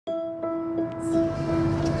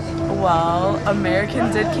Well,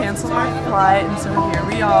 American did cancel our flight, and so here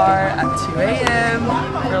we are at 2 a.m.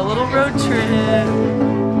 for a little road trip.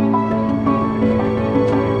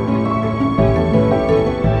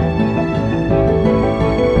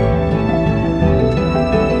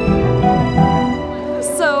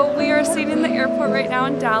 Right now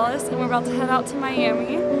in Dallas, and we're about to head out to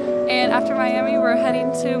Miami, and after Miami we're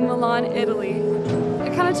heading to Milan, Italy.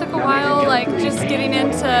 It kind of took a while, like just getting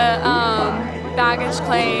into baggage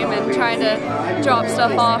claim and trying to drop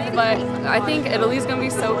stuff off, but I think Italy's gonna be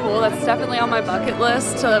so cool. That's definitely on my bucket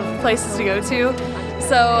list of places to go to.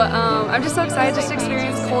 So I'm just so excited just to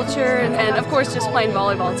experience culture and of course just playing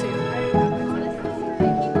volleyball too.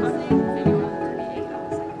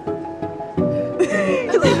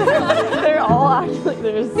 They're all acting like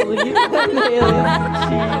they're asleep.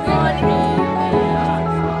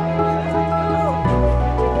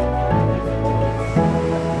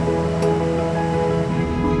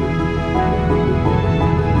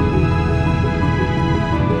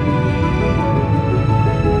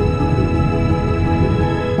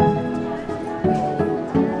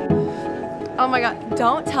 Oh my god,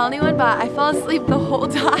 don't tell anyone, but I fell asleep the whole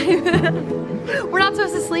time. We're not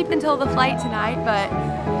supposed to sleep until the flight tonight, but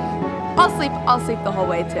I'll sleep the whole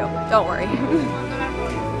way too. Don't worry.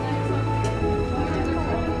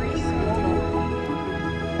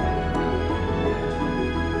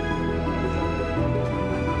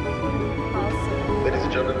 Ladies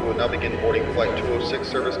and gentlemen, we will now begin boarding flight 206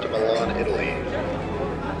 service to Milan, Italy.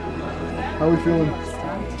 How are we feeling?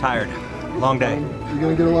 Tired. Long day. You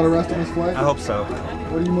gonna get a lot of rest on this flight? I hope so.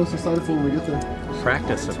 What are you most excited for when we get there?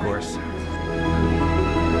 Practice, of course.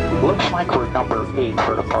 Looks like we're number 8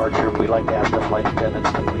 for departure. We'd like to ask the flight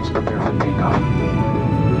attendants to please prepare for takeoff.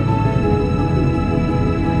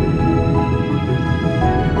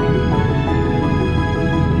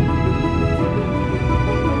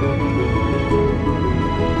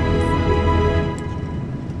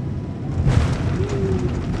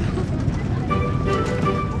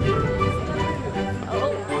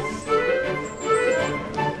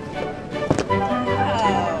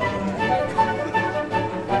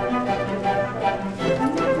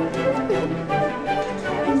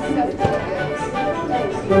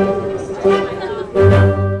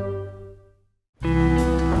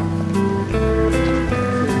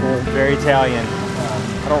 Very Italian.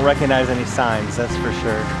 I don't recognize any signs, that's for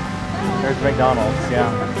sure. There's McDonald's, yeah.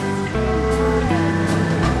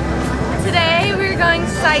 Today we're going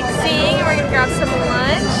sightseeing and we're going to grab some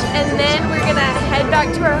lunch, and then we're going to head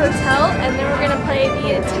back to our hotel, and then we're going to play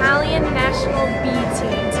the Italian national B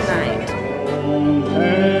team tonight.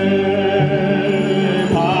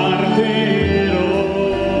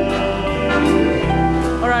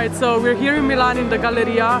 Alright, so we're here in Milan in the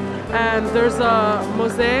Galleria, and there's a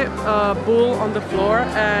mosaic bull on the floor,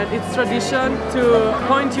 and it's tradition to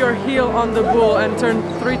point your heel on the bull and turn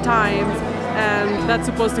 3 times, and that's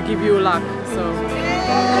supposed to give you luck. So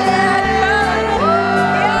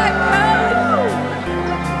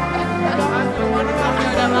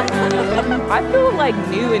I feel like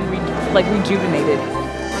new and rejuvenated.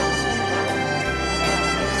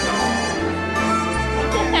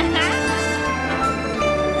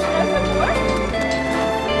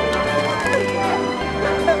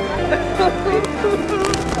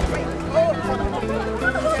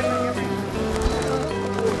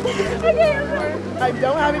 I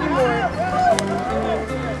don't have any more.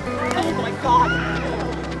 Oh my god.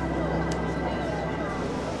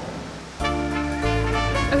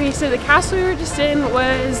 Okay, so the castle we were just in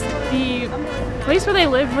was the place where they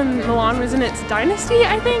lived when Milan was in its dynasty,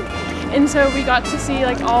 I think. And so we got to see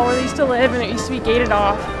like all where they used to live, and it used to be gated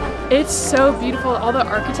off. It's so beautiful. All the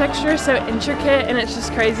architecture is so intricate, and it's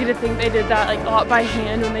just crazy to think they did that like a lot by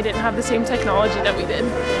hand when they didn't have the same technology that we did.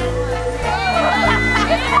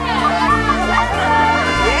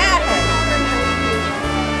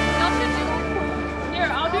 Here,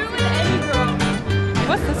 I'll do it with any girl.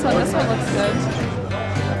 What's this one? This one looks good.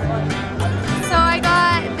 So I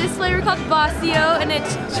got this flavor called Bossio, and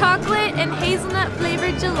it's chocolate and hazelnut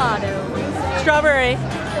flavored gelato. Strawberry.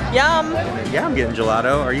 Yum. Yeah, I'm getting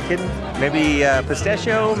gelato. Are you kidding? Maybe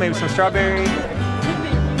pistachio, maybe some strawberry.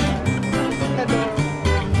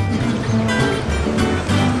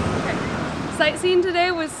 Sightseeing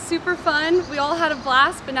today was super fun. We all had a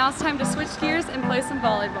blast, but now it's time to switch gears and play some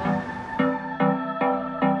volleyball.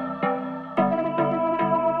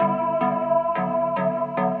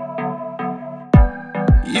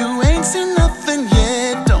 You ain't seen nothing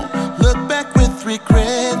yet, don't look back with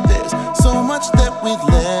regret. There's so much that we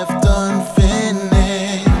left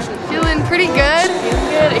unfinished. Feeling pretty good. Feeling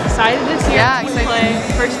good, excited to see our team play.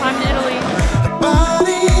 First time in Italy.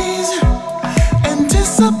 Bodies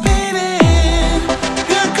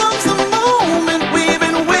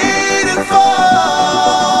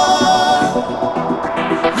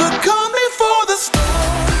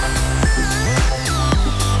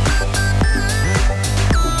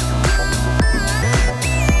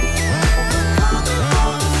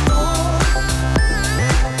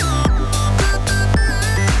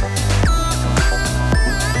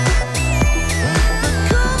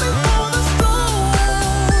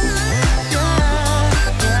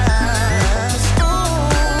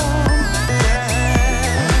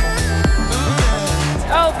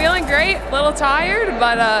tired,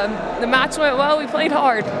 but the match went well. We played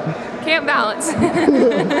hard. Can't balance.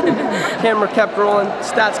 Camera kept rolling,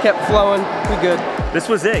 stats kept flowing. We good. This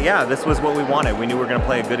was it, yeah. This was what we wanted. We knew we were going to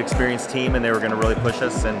play a good, experienced team, and they were going to really push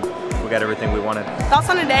us, and we got everything we wanted. Thoughts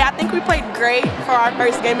on the day? I think we played great for our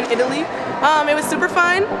first game in Italy. It was super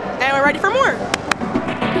fun, and we're ready for more.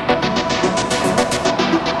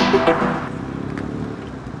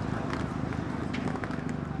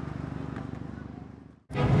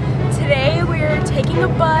 Today we're taking a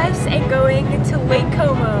bus and going to Lake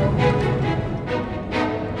Como.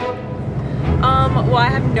 Well, I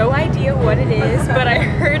have no idea what it is, but I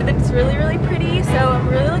heard that it's really, really pretty, so I'm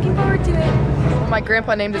really looking forward to it. Well, my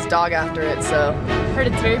grandpa named his dog after it, so I heard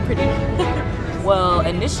it's very pretty. Well,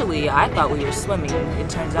 initially I thought we were swimming. It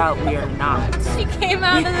turns out we are not. She came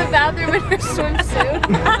out of the bathroom in her swimsuit.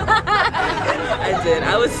 I did.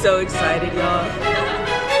 I was so excited, y'all.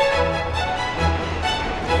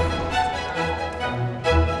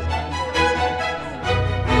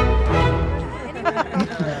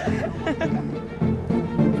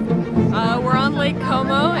 We're on Lake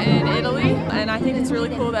Como in Italy, and I think it's really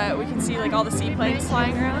cool that we can see like all the seaplanes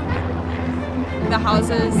flying around. The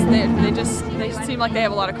houses, they seem like they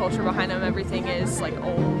have a lot of culture behind them. Everything is like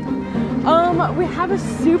old. We have a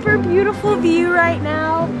super beautiful view right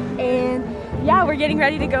now, and yeah, we're getting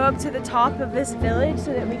ready to go up to the top of this village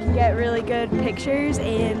so that we can get really good pictures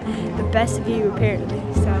and the best view apparently.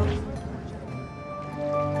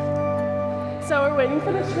 So we're waiting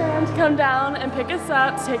for the tram to come down and pick us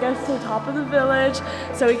up, to take us to the top of the village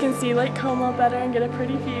so we can see Lake Como better and get a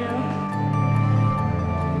pretty view.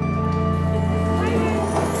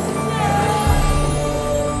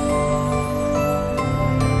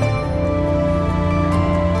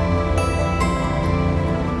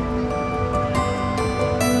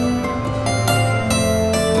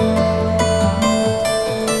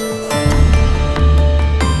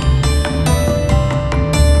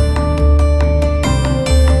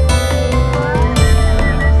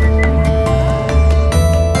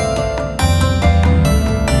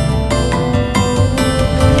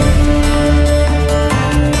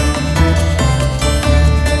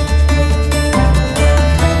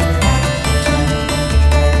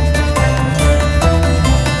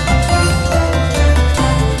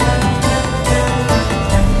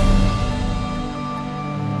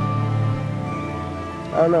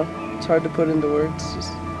 I don't know. It's hard to put into words. It's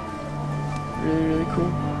just really, really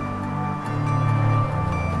cool.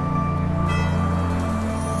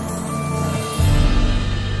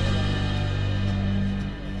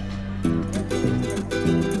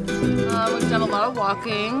 We've done a lot of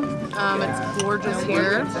walking. It's gorgeous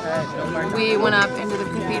here. We went up into the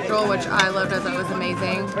cathedral, which I loved. I thought was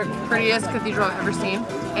amazing. Prettiest cathedral I've ever seen.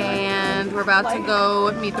 And we're about to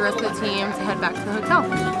go meet the rest of the team to head back to the hotel.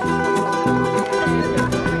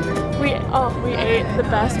 We ate the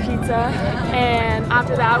best pizza, and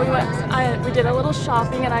after that we did a little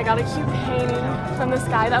shopping, and I got a cute painting from this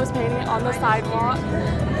guy that was painting it on the sidewalk.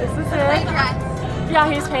 This is it. Yeah,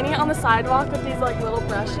 he's painting it on the sidewalk with these like little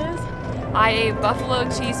brushes. I ate buffalo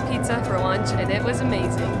cheese pizza for lunch, and it was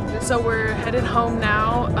amazing. So we're headed home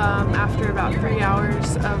now after about 3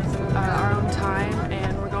 hours of our own time,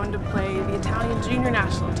 and we're going to play the Italian junior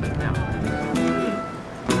national team now.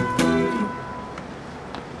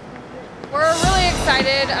 We're really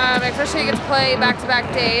excited, especially to get to play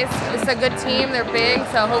back-to-back days. It's a good team, they're big,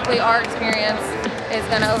 so hopefully our experience is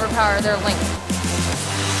going to overpower their length.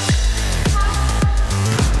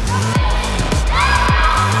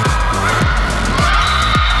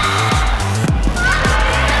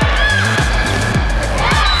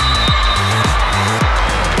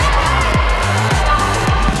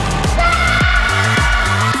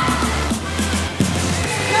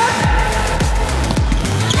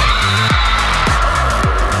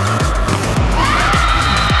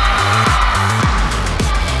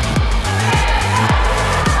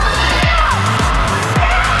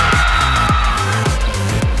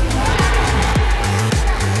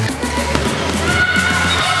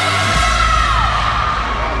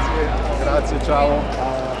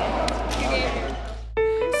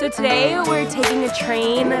 So today we're taking a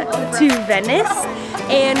train to Venice,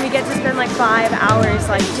 and we get to spend like 5 hours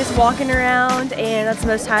like just walking around, and that's the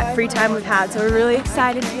most free time we've had, so we're really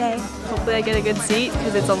excited today. Hopefully I get a good seat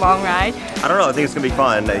because it's a long ride. I don't know, I think it's going to be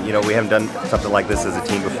fun. You know, we haven't done something like this as a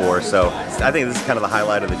team before, so I think this is kind of the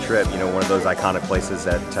highlight of the trip, you know, one of those iconic places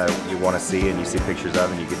that you want to see and you see pictures of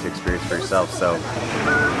and you get to experience for yourself. So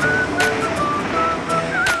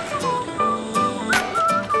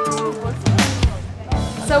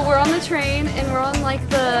we're on the the train and we're on like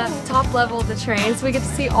the top level of the train, so we get to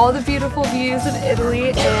see all the beautiful views of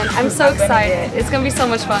Italy, and I'm so excited. It's gonna be so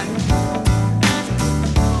much fun.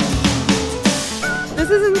 This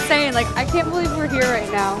is insane. Like, I can't believe we're here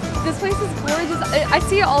right now. This place is gorgeous. I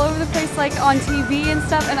see it all over the place, like on TV and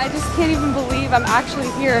stuff, and I just can't even believe I'm actually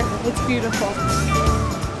here. It's beautiful.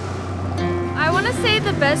 I want to say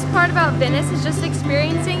the best part about Venice is just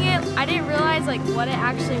experiencing it. I didn't realize like what it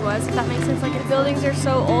actually was, if that makes sense. Like, the buildings are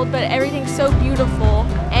so old, but everything's so beautiful.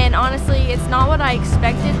 And honestly, it's not what I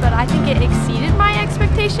expected, but I think it exceeded my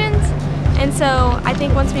expectations. And so I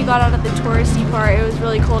think once we got out of the touristy part, it was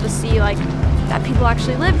really cool to see like that people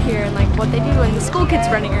actually live here and like what they do and the school kids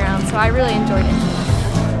running around. So I really enjoyed it.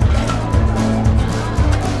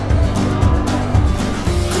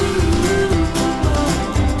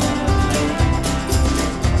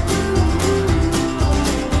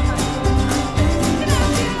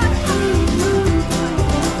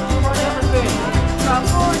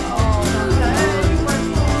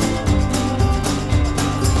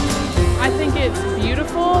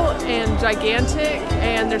 And gigantic,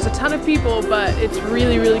 and there's a ton of people, but it's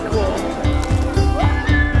really, really cool.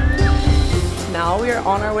 Now we are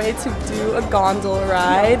on our way to do a gondola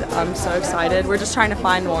ride. I'm so excited. We're just trying to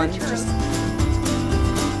find one.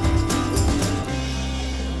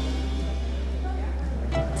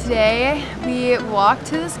 Today we walked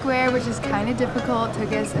to the square, which is kind of difficult. It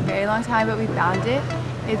took us a very long time, but we found it.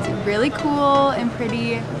 It's really cool and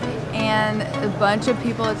pretty, and a bunch of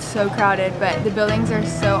people. It's so crowded, but the buildings are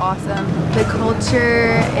so awesome. The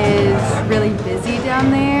culture is really busy down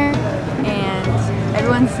there, and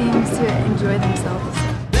everyone seems to enjoy themselves.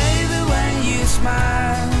 Baby, when you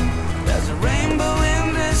smile, there's a rainbow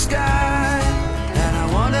in the sky, and I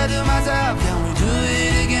wonder to myself, can we do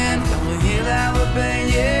it again? Can we heal our pain?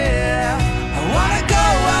 Yeah, I wanna go,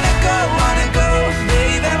 wanna go, wanna go,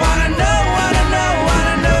 baby, wanna know, wanna know,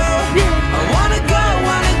 wanna know. I wanna go,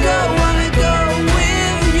 wanna go, wanna go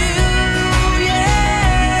with you, yeah.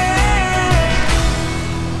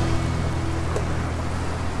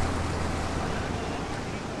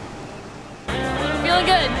 Feeling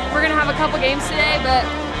good. We're gonna have a couple games today, but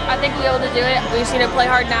I think we'll be able to do it. We just need to play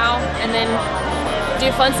hard now and then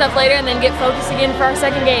do fun stuff later and then get focused again for our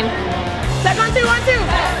second game. Set 1, 2, 1, 2.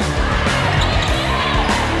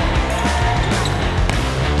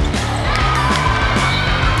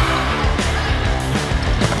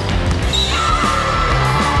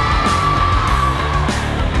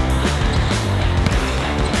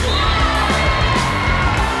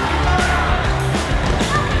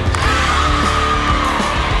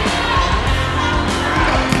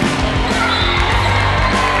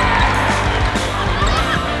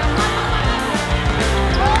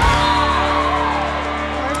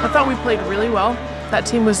 I thought we played really well. That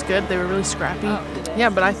team was good. They were really scrappy. Yeah,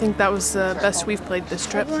 but I think that was the best we've played this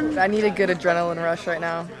trip. I need a good adrenaline rush right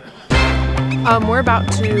now. We're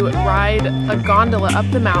about to ride a gondola up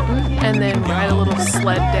the mountain and then ride a little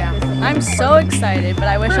sled down. I'm so excited, but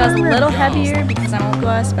I wish I was a little heavier because I won't go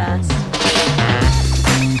as fast.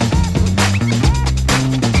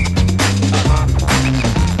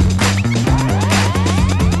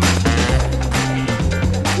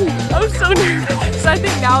 I'm so nervous. I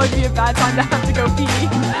think now would be a bad time to have to go pee.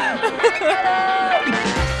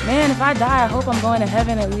 Man, if I die, I hope I'm going to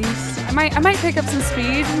heaven at least. I might pick up some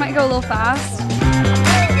speed. I might go a little fast.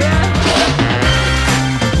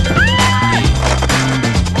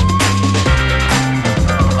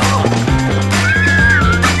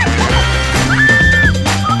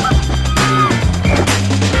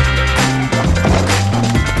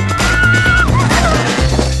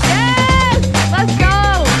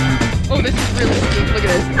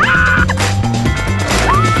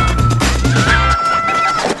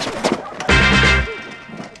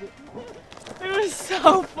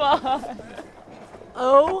 So fun.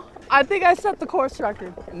 Oh, I think I set the course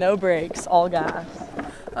record. No brakes, all gas.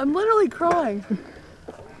 I'm literally crying.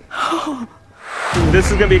 This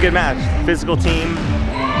is gonna be a good match. Physical team,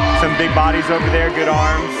 some big bodies over there, good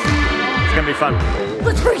arms. It's gonna be fun.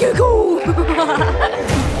 Let's freaking go!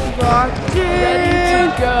 Locked in.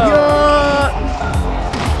 Ready to go. Yeah.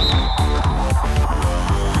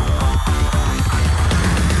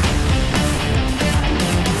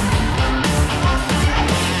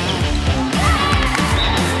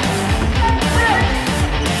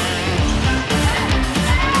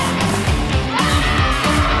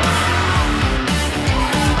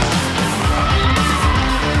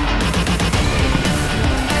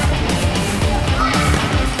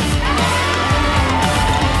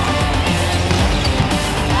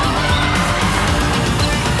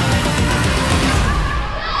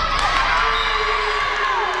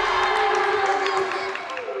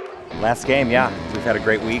 Last game, yeah. We've had a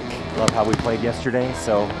great week. Love how we played yesterday,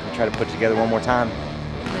 so we try to put together one more time.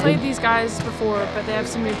 Played these guys before, but they have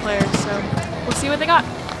some new players, so we'll see what they got.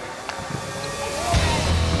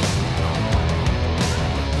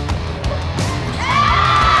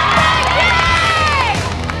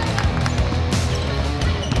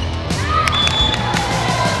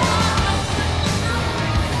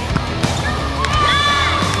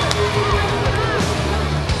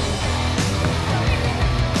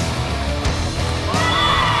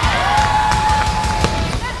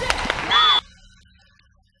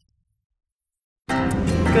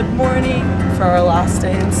 Good morning. For our last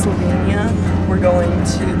day in Slovenia, we're going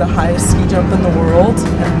to the highest ski jump in the world,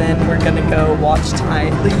 and then we're gonna go watch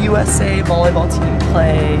the USA volleyball team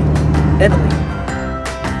play Italy.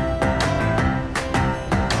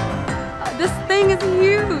 This thing is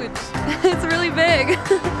huge. It's really big.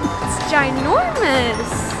 It's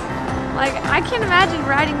ginormous. Like, I can't imagine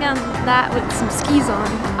riding down that with some skis on.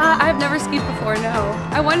 I've never skied before, no.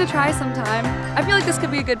 I want to try sometime. I feel like this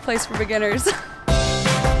could be a good place for beginners.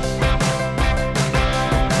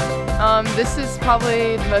 This is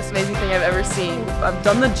probably the most amazing thing I've ever seen. I've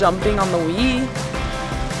done the jumping on the Wii,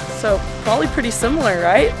 so probably pretty similar,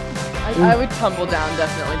 right? I would tumble down,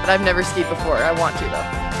 definitely, but I've never skied before. I want to, though.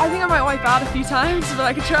 I think I might wipe out a few times, but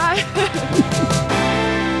I could try.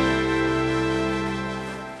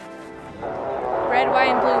 Red, white,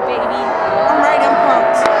 and blue, baby. I'm ready, I'm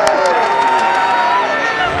pumped.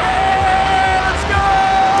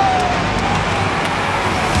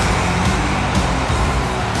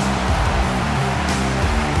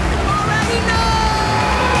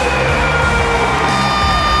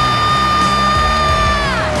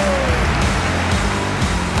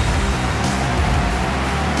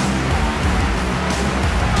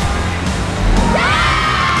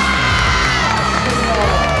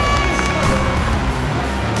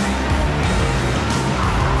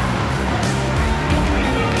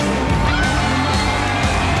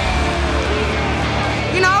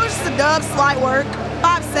 Dub, slight work,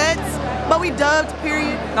 5 sets, but we dubbed,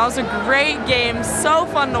 period. That was a great game, so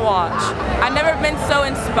fun to watch. I've never been so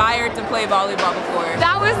inspired to play volleyball before.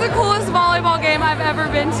 That was the coolest volleyball game I've ever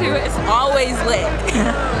been to. It's Always lit.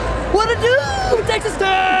 What to do? Texas Tech!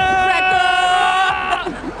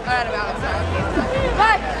 Alright, I'm out, sorry.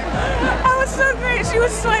 But that was so great, she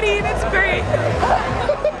was sweaty and it's great.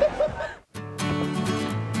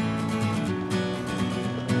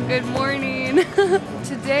 Good morning.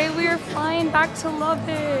 Today we are flying back to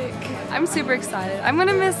Lubbock. I'm super excited. I'm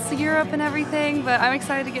gonna miss Europe and everything, but I'm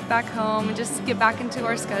excited to get back home and just get back into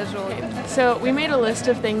our schedule. So we made a list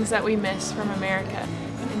of things that we miss from America.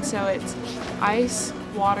 And so it's ice,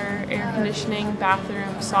 water, air conditioning,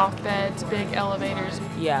 bathrooms, soft beds, big elevators.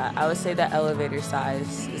 Yeah, I would say that elevator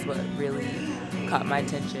size is what really caught my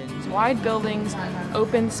attention. Wide buildings,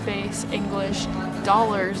 open space, English,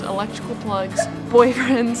 dollars, electrical plugs,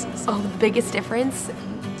 boyfriends. Oh, the biggest difference?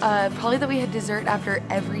 Probably that we had dessert after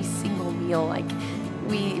every single meal. Like,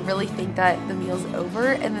 we really think that the meal's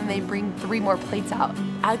over and then they bring 3 more plates out.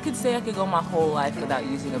 I could say I could go my whole life without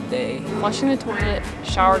using a bidet. Flushing the toilet,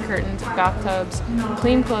 shower curtains, bathtubs,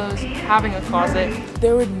 clean clothes, having a closet.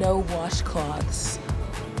 There were no washcloths.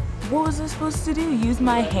 What was I supposed to do? Use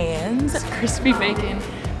my hands? Crispy bacon,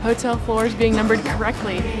 hotel floors being numbered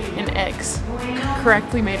correctly, and eggs.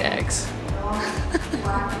 Correctly made eggs.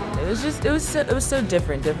 It was so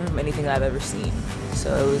different from anything I've ever seen.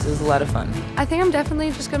 So it was a lot of fun. I think I'm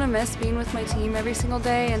definitely just gonna miss being with my team every single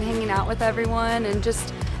day and hanging out with everyone and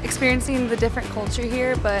just experiencing the different culture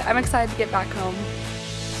here, but I'm excited to get back home.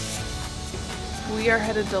 We are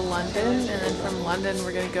headed to London, and then from London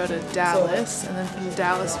we're going to go to Dallas, and then from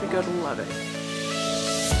Dallas we go to Lubbock.